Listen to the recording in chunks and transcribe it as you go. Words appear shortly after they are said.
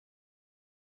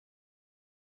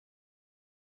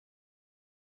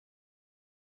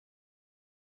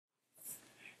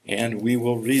And we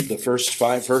will read the first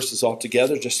 5 verses all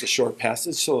together, just a short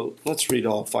passage. So let's read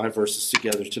all 5 verses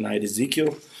together tonight.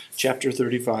 Ezekiel chapter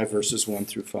 35, verses 1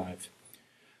 through 5.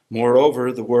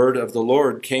 Moreover, the word of the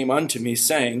Lord came unto me,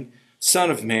 saying, Son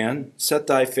of man, set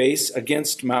thy face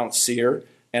against Mount Seir,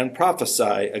 and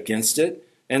prophesy against it,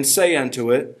 and say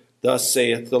unto it, Thus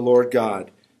saith the Lord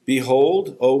God,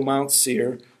 Behold, O Mount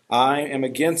Seir, I am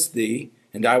against thee,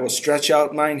 and I will stretch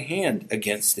out mine hand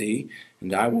against thee,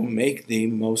 and I will make thee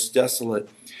most desolate.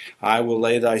 I will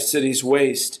lay thy cities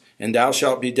waste, and thou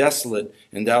shalt be desolate,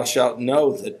 and thou shalt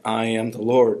know that I am the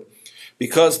Lord.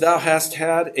 Because thou hast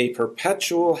had a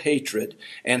perpetual hatred,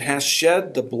 and hast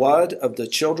shed the blood of the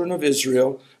children of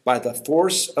Israel by the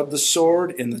force of the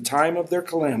sword in the time of their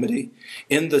calamity,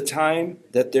 in the time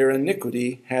that their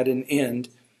iniquity had an end.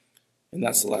 And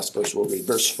that's the last verse we'll read,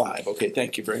 verse 5. Okay,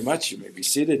 thank you very much. You may be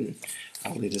seated, and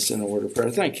I'll lead us in a word of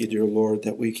prayer. Thank you, dear Lord,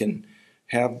 that we can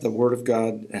have the Word of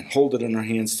God and hold it in our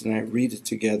hands tonight, read it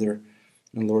together.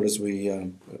 And Lord, as we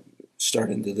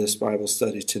start into this Bible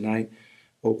study tonight,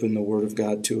 open the Word of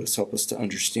God to us, help us to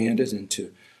understand it and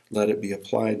to let it be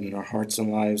applied in our hearts and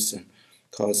lives and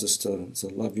cause us to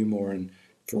love you more and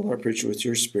fill our preacher with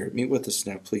your Spirit. Meet with us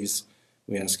now, please.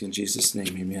 We ask in Jesus'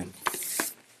 name, amen.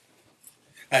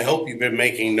 I hope you've been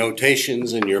making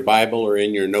notations in your Bible or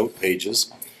in your note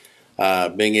pages,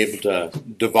 being able to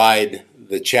divide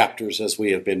the chapters as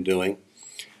we have been doing.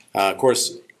 Of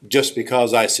course, just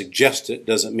because I suggest it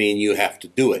doesn't mean you have to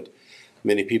do it.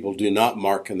 Many people do not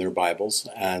mark in their Bibles,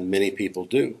 and many people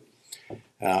do.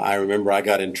 I remember I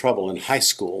got in trouble in high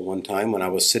school one time when I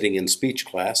was sitting in speech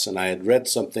class, and I had read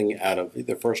something out of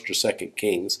either 1st or 2nd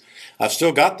Kings. I've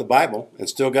still got the Bible and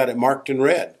still got it marked in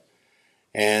red.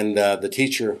 And the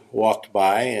teacher walked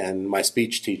by, and my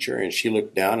speech teacher, and she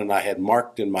looked down, and I had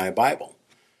marked in my Bible.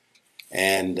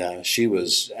 And she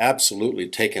was absolutely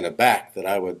taken aback that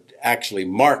I would actually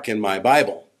mark in my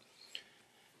Bible.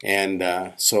 And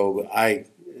so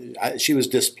she was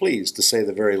displeased, to say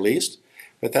the very least,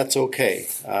 but that's okay.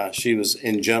 She was,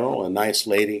 in general, a nice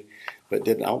lady, but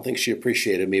I don't think she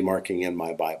appreciated me marking in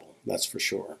my Bible, that's for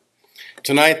sure.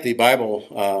 Tonight, the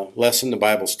Bible lesson, the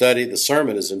Bible study, the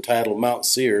sermon is entitled Mount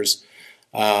Seir's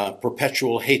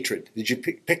Perpetual Hatred. Did you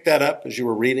pick that up as you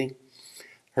were reading?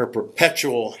 Her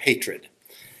perpetual hatred.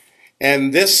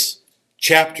 And this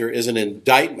chapter is an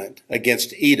indictment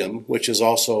against Edom, which is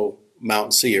also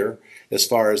Mount Seir, as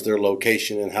far as their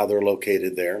location and how they're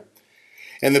located there.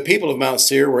 And the people of Mount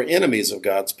Seir were enemies of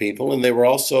God's people, and they were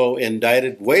also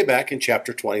indicted way back in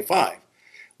chapter 25.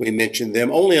 We mentioned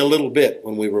them only a little bit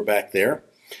when we were back there.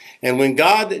 And when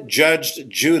God judged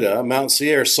Judah, Mount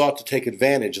Seir sought to take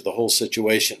advantage of the whole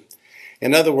situation.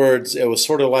 In other words, it was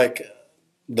sort of like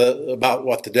about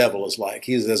what the devil is like.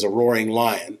 He's as a roaring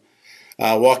lion,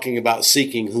 walking about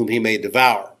seeking whom he may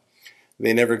devour.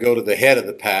 They never go to the head of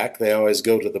the pack. They always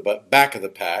go to the back of the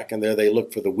pack, and there they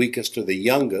look for the weakest or the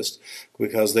youngest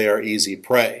because they are easy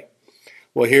prey.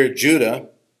 Well, here Judah,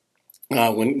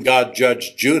 when God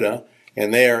judged Judah,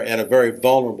 and they are at a very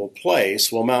vulnerable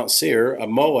place, well, Mount Seir,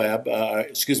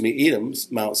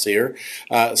 Edom's Mount Seir,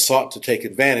 sought to take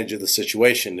advantage of the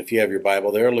situation. If you have your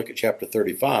Bible there, look at chapter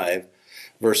 35,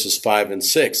 verses 5 and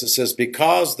 6. It says,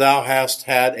 Because thou hast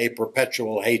had a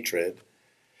perpetual hatred,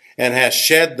 and hast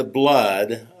shed the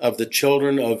blood of the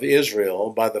children of Israel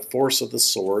by the force of the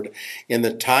sword in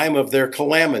the time of their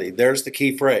calamity. There's the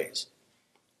key phrase.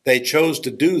 They chose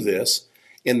to do this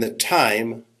in the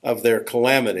time of their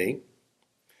calamity,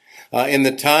 in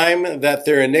the time that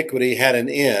their iniquity had an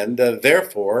end.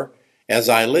 Therefore, as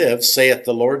I live, saith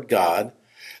the Lord God,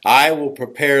 I will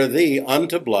prepare thee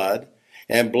unto blood,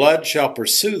 and blood shall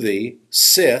pursue thee,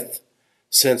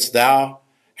 since thou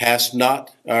hast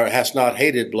not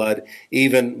hated blood,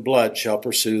 even blood shall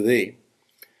pursue thee.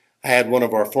 I had one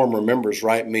of our former members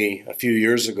write me a few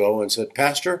years ago and said,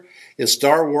 Pastor, is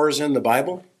Star Wars in the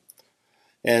Bible?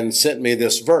 And sent me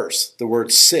this verse, the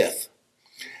word Sith,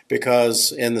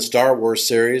 because in the Star Wars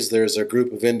series there's a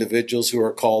group of individuals who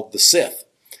are called the Sith.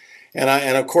 And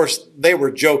of course they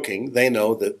were joking. They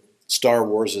know that Star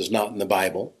Wars is not in the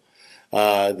Bible.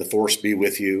 The force be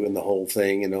with you and the whole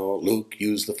thing, Luke,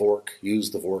 use the fork,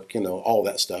 all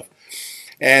that stuff.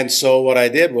 And so what I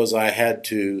did was I had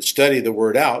to study the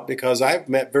word out because I've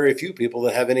met very few people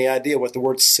that have any idea what the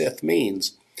word Sith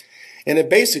means. And it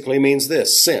basically means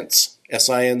this, since,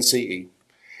 S-I-N-C-E.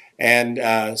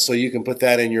 And so you can put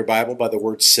that in your Bible by the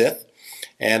word Sith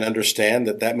and understand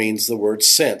that that means the word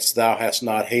since. Thou hast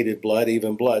not hated blood,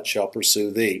 even blood shall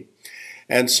pursue thee.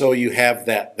 And so you have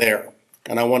that there.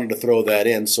 And I wanted to throw that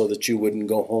in so that you wouldn't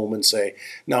go home and say,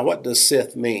 now what does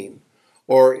Sith mean?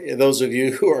 or those of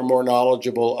you who are more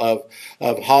knowledgeable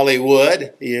of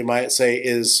Hollywood, you might say,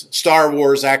 is Star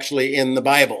Wars actually in the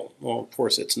Bible? Well, of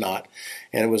course it's not,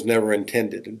 and it was never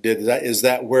intended. Is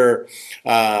that where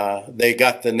they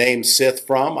got the name Sith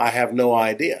from? I have no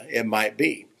idea. It might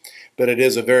be. But it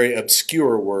is a very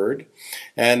obscure word.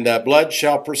 And blood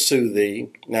shall pursue thee.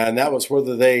 And that was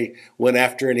whether they went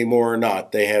after any more or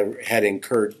not. They had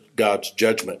incurred God's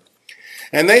judgment.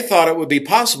 And they thought it would be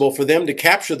possible for them to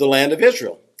capture the land of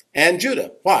Israel and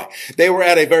Judah. Why? They were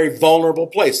at a very vulnerable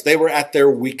place. They were at their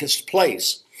weakest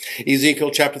place.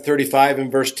 Ezekiel chapter 35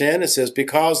 and verse 10, it says,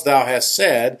 because thou hast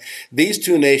said, these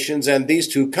two nations and these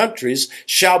two countries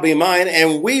shall be mine,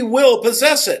 and we will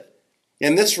possess it.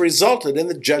 And this resulted in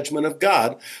the judgment of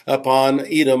God upon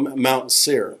Edom, Mount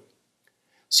Seir.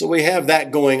 So we have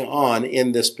that going on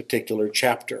in this particular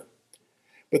chapter.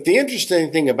 But the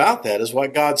interesting thing about that is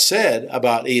what God said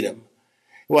about Edom.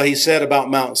 What he said about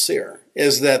Mount Seir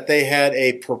is that they had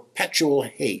a perpetual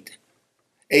hate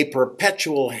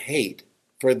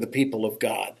for the people of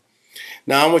God.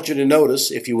 Now I want you to notice,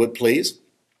 if you would please,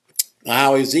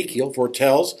 how Ezekiel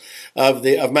foretells of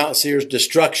Mount Seir's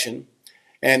destruction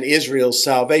and Israel's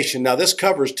salvation. Now this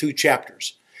covers 2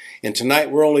 chapters, and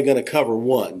tonight we're only going to cover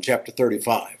one, chapter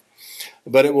 35.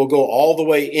 But it will go all the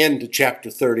way into chapter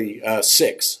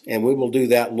 36, and we will do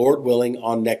that, Lord willing,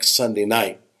 on next Sunday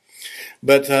night.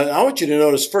 But I want you to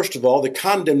notice, first of all, the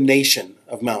condemnation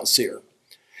of Mount Seir.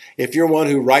 If you're one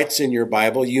who writes in your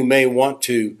Bible, you may want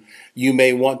to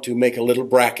make a little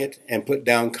bracket and put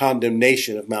down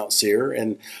condemnation of Mount Seir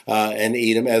and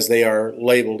Edom, as they are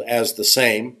labeled as the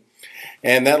same.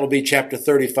 And that'll be chapter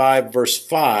 35, verse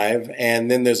 5, and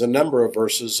then there's a number of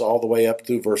verses all the way up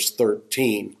through verse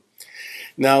 13.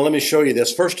 Now, let me show you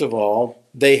this. First of all,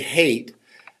 they hate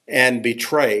and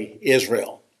betray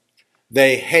Israel.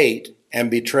 They hate and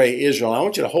betray Israel. I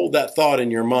want you to hold that thought in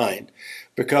your mind,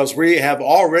 because we have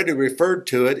already referred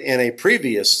to it in a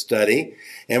previous study,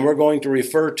 and we're going to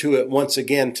refer to it once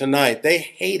again tonight. They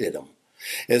hated them.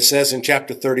 It says in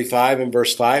chapter 35 and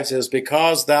verse 5, it says,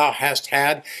 because thou hast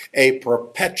had a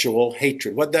perpetual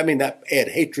hatred. What does that mean? That had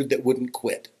hatred that wouldn't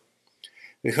quit.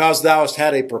 Because thou hast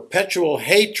had a perpetual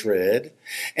hatred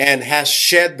and hast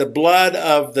shed the blood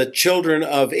of the children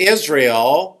of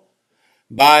Israel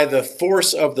by the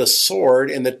force of the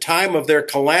sword in the time of their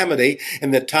calamity,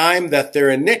 in the time that their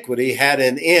iniquity had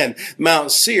an end.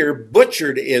 Mount Seir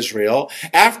butchered Israel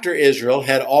after Israel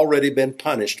had already been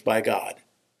punished by God.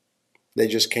 They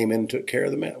just came in and took care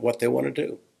of them, what they want to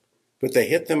do. But they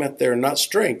hit them at their, not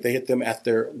strength, they hit them at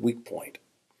their weak point.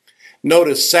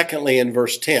 Notice, secondly, in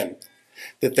verse 10,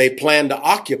 that they planned to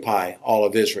occupy all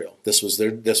of Israel. This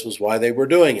was why they were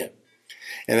doing it.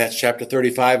 And that's chapter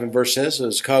 35 and verse 10. It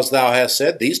says, because thou hast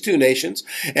said, these two nations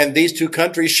and these two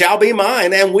countries shall be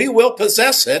mine, and we will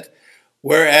possess it,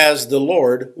 whereas the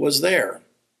Lord was there.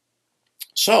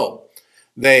 So,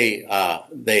 they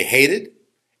hated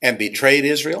and betrayed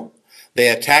Israel. They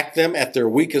attacked them at their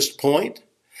weakest point,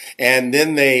 and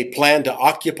then they planned to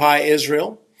occupy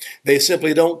Israel. They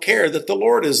simply don't care that the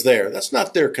Lord is there. That's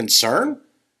not their concern.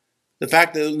 The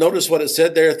fact that, notice what it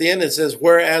said there at the end, it says,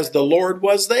 whereas the Lord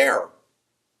was there.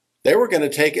 They were going to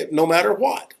take it no matter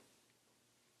what.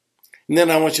 And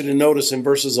then I want you to notice in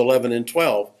verses 11 and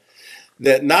 12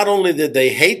 that not only did they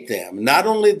hate them, not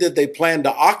only did they plan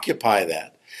to occupy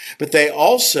that, but they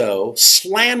also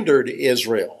slandered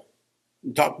Israel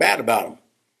and talked bad about them.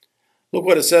 Look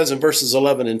what it says in verses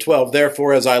 11 and 12.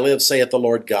 Therefore, as I live, saith the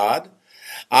Lord God,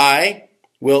 I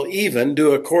will even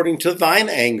do according to thine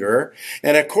anger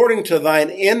and according to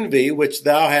thine envy, which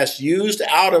thou hast used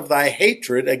out of thy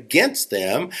hatred against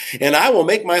them, and I will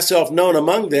make myself known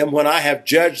among them when I have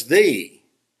judged thee.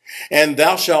 And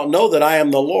thou shalt know that I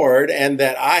am the Lord, and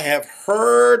that I have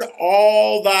heard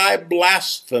all thy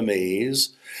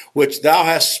blasphemies, which thou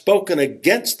hast spoken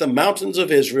against the mountains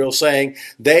of Israel, saying,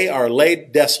 they are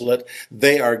laid desolate,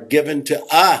 they are given to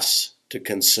us to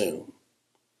consume.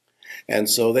 And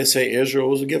so they say Israel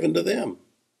was given to them.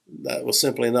 That was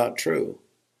simply not true.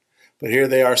 But here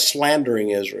they are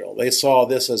slandering Israel. They saw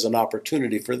this as an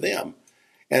opportunity for them.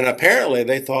 And apparently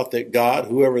they thought that God,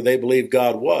 whoever they believed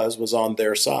God was on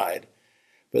their side.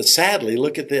 But sadly,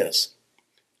 look at this.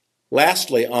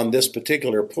 Lastly, on this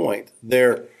particular point,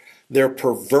 their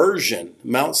perversion,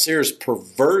 Mount Seir's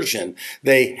perversion,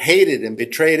 they hated and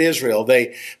betrayed Israel.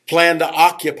 They planned to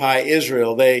occupy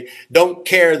Israel. They don't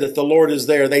care that the Lord is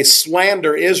there. They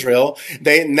slander Israel.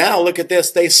 Now look at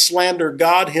this, they slander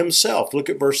God himself. Look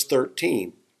at verse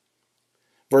 13.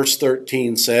 Verse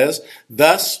 13 says,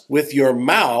 thus with your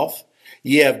mouth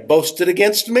ye have boasted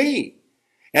against me,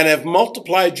 and have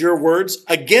multiplied your words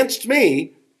against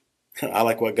me I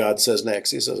like what God says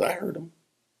next. He says, I heard them.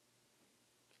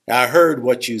 I heard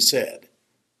what you said,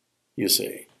 you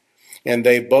see. And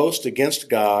they boast against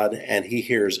God, and he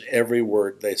hears every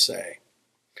word they say.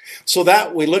 So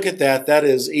that we look at that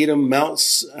is Edom, Mount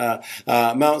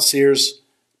Seir's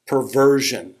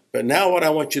perversion. But now what I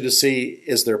want you to see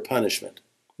is their punishment,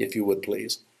 if you would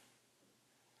please.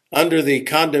 Under the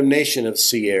condemnation of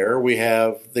Seir, we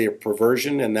have their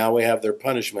perversion, and now we have their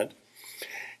punishment.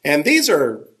 And these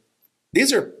are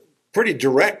pretty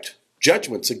direct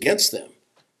judgments against them.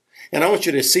 And I want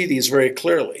you to see these very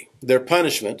clearly. Their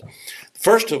punishment.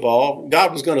 First of all,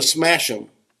 God was going to smash them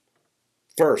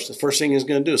first. The first thing he's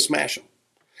going to do is smash them.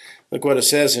 Look what it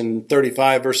says in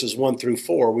 35 verses 1 through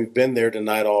 4. We've been there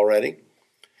tonight already.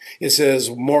 It says,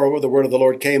 moreover, the word of the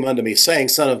Lord came unto me, saying,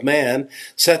 Son of man,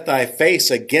 set thy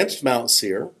face against Mount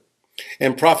Seir,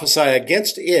 and prophesy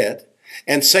against it,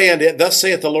 and say unto it, Thus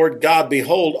saith the Lord God,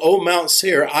 Behold, O Mount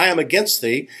Seir, I am against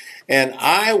thee, and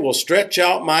I will stretch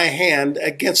out my hand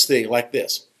against thee, like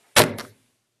this.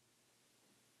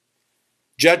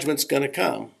 Judgment's going to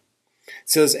come. It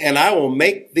says, And I will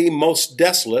make thee most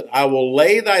desolate. I will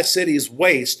lay thy cities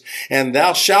waste, and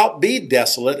thou shalt be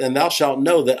desolate, and thou shalt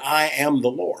know that I am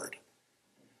the Lord.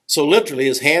 So literally,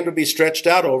 his hand would be stretched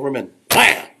out over him, and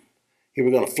bam! He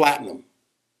was going to flatten them.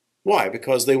 Why?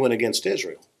 Because they went against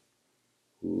Israel.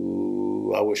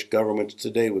 Ooh, I wish governments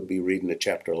today would be reading a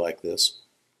chapter like this.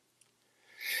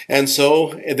 And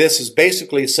so this is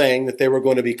basically saying that they were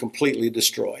going to be completely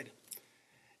destroyed.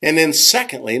 And then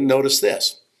secondly, notice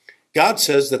this. God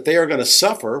says that they are going to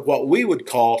suffer what we would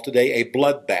call today a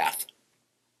bloodbath.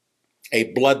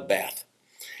 A bloodbath.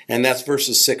 And that's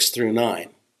verses 6 through 9.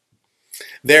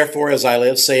 Therefore, as I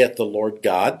live, saith the Lord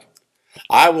God,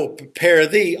 I will prepare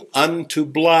thee unto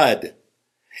blood,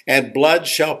 and blood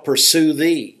shall pursue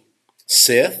thee.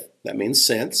 Sith, that means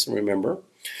since, remember.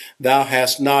 Thou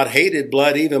hast not hated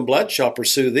blood, even blood shall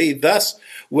pursue thee. Thus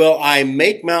will I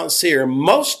make Mount Seir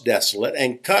most desolate,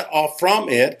 and cut off from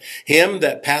it him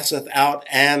that passeth out,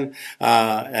 and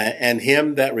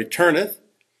him that returneth.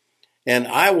 And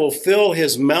I will fill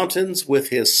his mountains with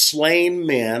his slain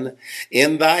men.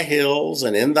 In thy hills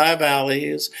and in thy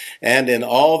valleys and in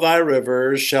all thy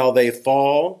rivers shall they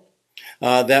fall,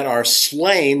 that are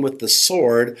slain with the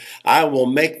sword. I will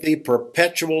make thee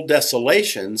perpetual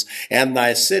desolations, and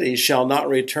thy cities shall not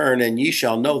return, and ye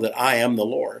shall know that I am the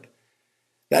Lord.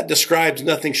 That describes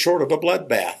nothing short of a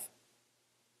bloodbath,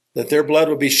 that their blood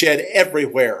will be shed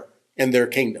everywhere in their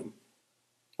kingdom,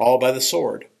 all by the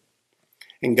sword.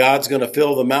 And God's going to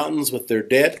fill the mountains with their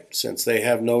dead, since they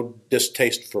have no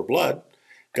distaste for blood.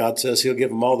 God says he'll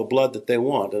give them all the blood that they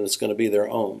want, and it's going to be their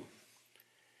own.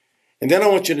 And then I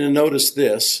want you to notice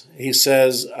this. He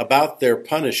says about their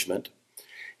punishment,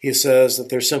 he says that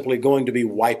they're simply going to be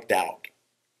wiped out.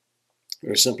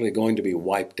 They're simply going to be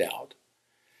wiped out.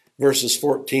 Verses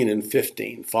 14 and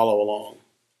 15, follow along.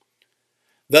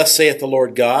 Thus saith the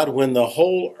Lord God, when the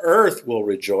whole earth will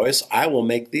rejoice, I will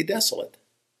make thee desolate.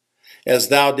 As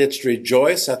thou didst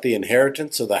rejoice at the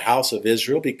inheritance of the house of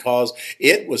Israel, because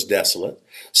it was desolate,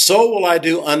 so will I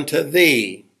do unto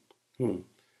thee.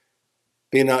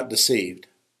 Be not deceived.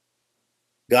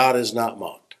 God is not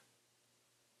mocked.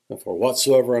 And for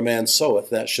whatsoever a man soweth,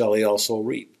 that shall he also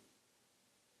reap.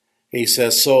 He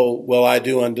says, So will I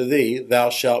do unto thee,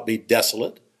 thou shalt be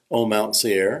desolate, O Mount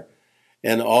Seir,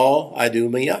 and all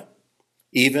Idumea,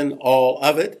 even all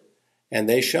of it, and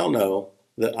they shall know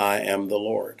that I am the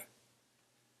Lord.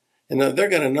 And they're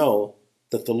going to know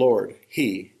that the Lord,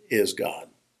 he is God.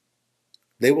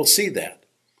 They will see that.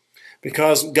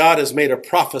 Because God has made a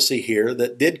prophecy here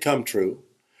that did come true.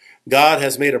 God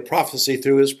has made a prophecy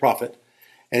through his prophet.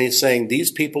 And he's saying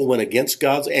these people went against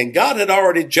God's. And God had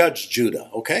already judged Judah,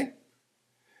 okay?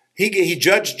 He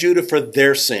judged Judah for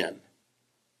their sin.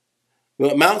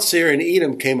 But Mount Seir and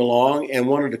Edom came along and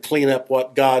wanted to clean up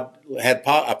what God had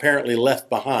apparently left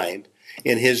behind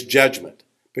in his judgment.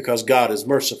 Because God is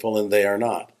merciful and they are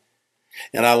not.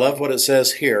 And I love what it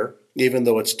says here, even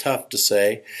though it's tough to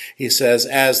say. He says,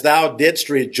 As thou didst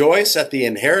rejoice at the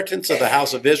inheritance of the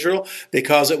house of Israel,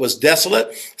 because it was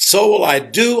desolate, so will I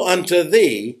do unto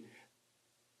thee,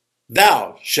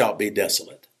 thou shalt be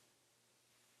desolate.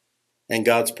 And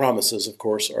God's promises, of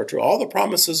course, are true. All the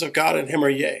promises of God in him are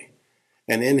yea,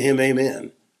 and in him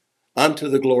amen, unto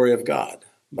the glory of God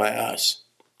by us.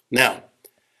 Now,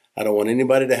 I don't want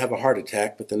anybody to have a heart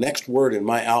attack, but the next word in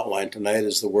my outline tonight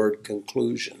is the word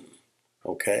conclusion.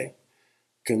 Okay?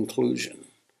 Conclusion.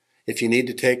 If you need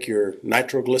to take your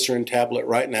nitroglycerin tablet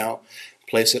right now,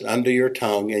 place it under your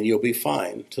tongue and you'll be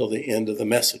fine till the end of the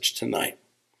message tonight.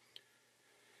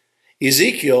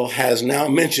 Ezekiel has now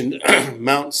mentioned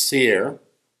Mount Seir,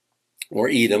 or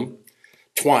Edom,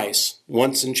 twice,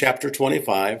 once in chapter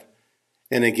 25,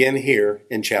 and again here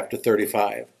in chapter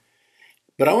 35.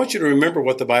 But I want you to remember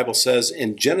what the Bible says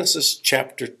in Genesis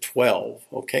chapter 12,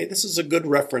 okay? This is a good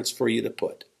reference for you to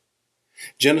put.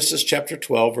 Genesis chapter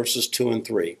 12, verses 2 and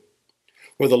 3,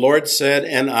 where the Lord said,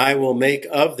 "And I will make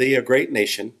of thee a great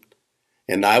nation,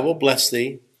 and I will bless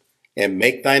thee, and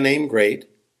make thy name great,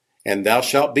 and thou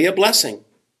shalt be a blessing.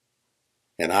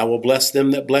 And I will bless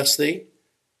them that bless thee,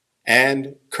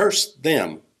 and curse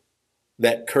them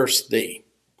that curseth thee.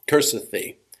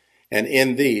 And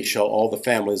in thee shall all the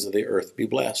families of the earth be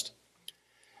blessed."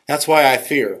 That's why I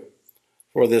fear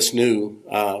for this new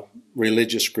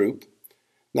religious group.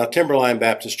 Now, Timberline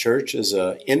Baptist Church is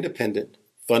an independent,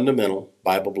 fundamental,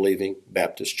 Bible-believing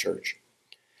Baptist church.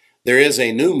 There is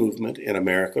a new movement in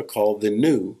America called the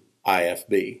New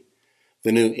IFB,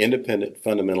 the New Independent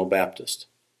Fundamental Baptist.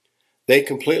 They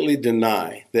completely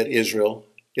deny that Israel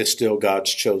is still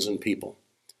God's chosen people.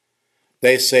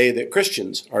 They say that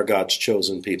Christians are God's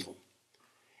chosen people.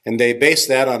 And they base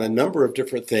that on a number of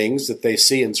different things that they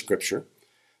see in Scripture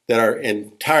that are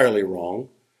entirely wrong.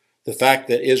 The fact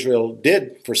that Israel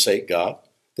did forsake God,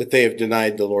 that they have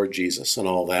denied the Lord Jesus and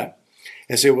all that.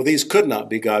 And say, well, these could not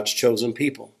be God's chosen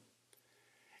people.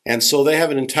 And so they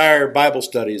have an entire Bible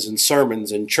studies and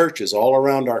sermons in churches all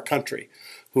around our country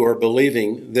who are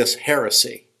believing this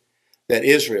heresy, that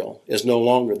Israel is no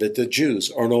longer, that the Jews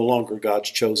are no longer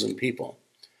God's chosen people.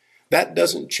 That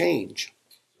doesn't change.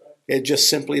 It just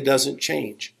simply doesn't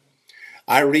change.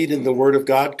 I read in the Word of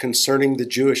God concerning the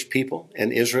Jewish people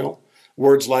and Israel,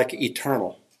 words like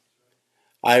eternal.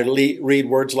 I read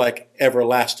words like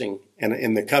everlasting and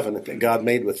in the covenant that God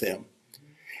made with them.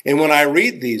 And when I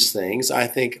read these things, I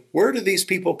think, where do these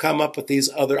people come up with these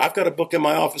other... I've got a book in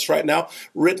my office right now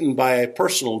written by a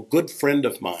personal good friend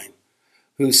of mine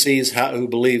who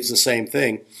believes the same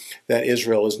thing, that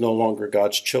Israel is no longer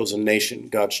God's chosen nation,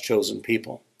 God's chosen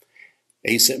people.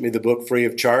 He sent me the book free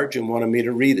of charge and wanted me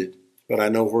to read it, but I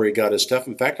know where he got his stuff.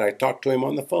 In fact, I talked to him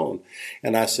on the phone,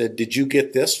 and I said, "Did you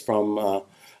get this from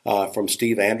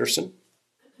Steve Anderson?"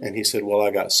 And he said, "Well,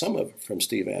 I got some of it from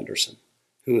Steve Anderson,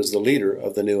 who is the leader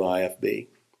of the new IFB."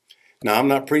 Now, I'm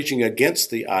not preaching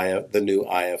against the new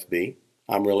IFB.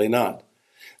 I'm really not.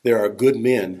 There are good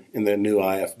men in the new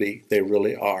IFB. They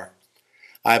really are.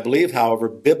 I believe, however,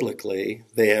 biblically,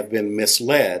 they have been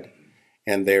misled,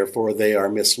 and therefore they are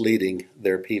misleading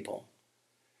their people.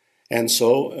 And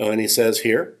so when he says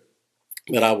here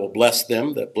that I will bless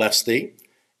them that bless thee,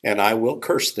 and I will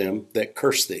curse them that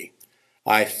curse thee,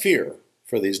 I fear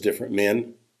for these different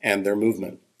men and their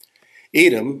movement.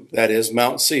 Edom, that is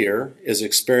Mount Seir, is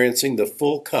experiencing the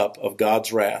full cup of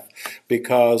God's wrath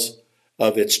because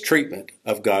of its treatment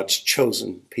of God's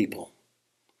chosen people,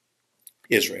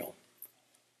 Israel.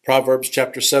 Proverbs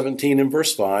chapter 17 and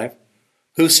verse 5,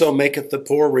 "Whoso maketh the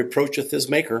poor reproacheth his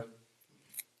maker."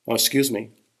 Oh, excuse me,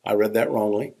 I read that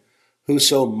wrongly.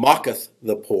 "Whoso mocketh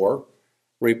the poor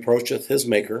reproacheth his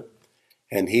maker,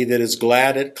 and he that is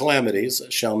glad at calamities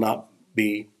shall not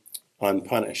be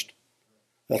unpunished."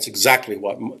 That's exactly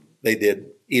what they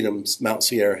did. Edom's Mount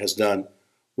Seir has done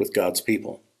with God's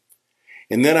people.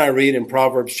 And then I read in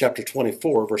Proverbs chapter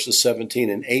 24, verses 17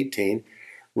 and 18,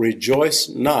 "Rejoice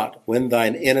not when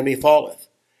thine enemy falleth,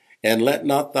 and let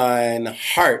not thine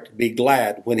heart be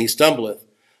glad when he stumbleth,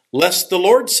 lest the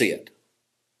Lord see it."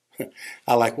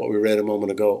 I like what we read a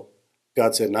moment ago.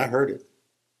 God said, and I heard it.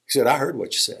 He said, I heard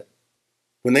what you said.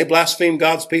 When they blaspheme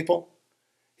God's people,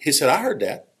 he said, I heard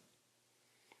that.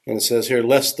 And it says here,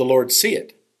 lest the Lord see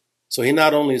it. So he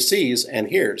not only sees and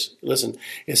hears, listen,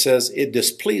 it says it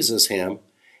displeases him,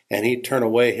 and he turn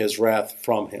away his wrath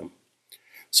from him.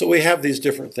 So we have these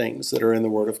different things that are in the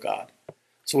Word of God.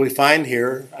 So we find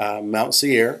here Mount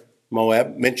Seir,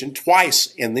 Moab, mentioned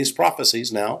twice in these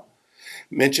prophecies now,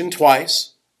 mentioned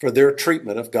twice for their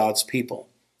treatment of God's people.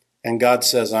 And God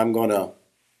says, I'm going to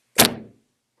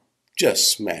just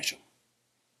smash them.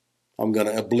 I'm going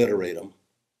to obliterate them.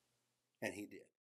 And he did.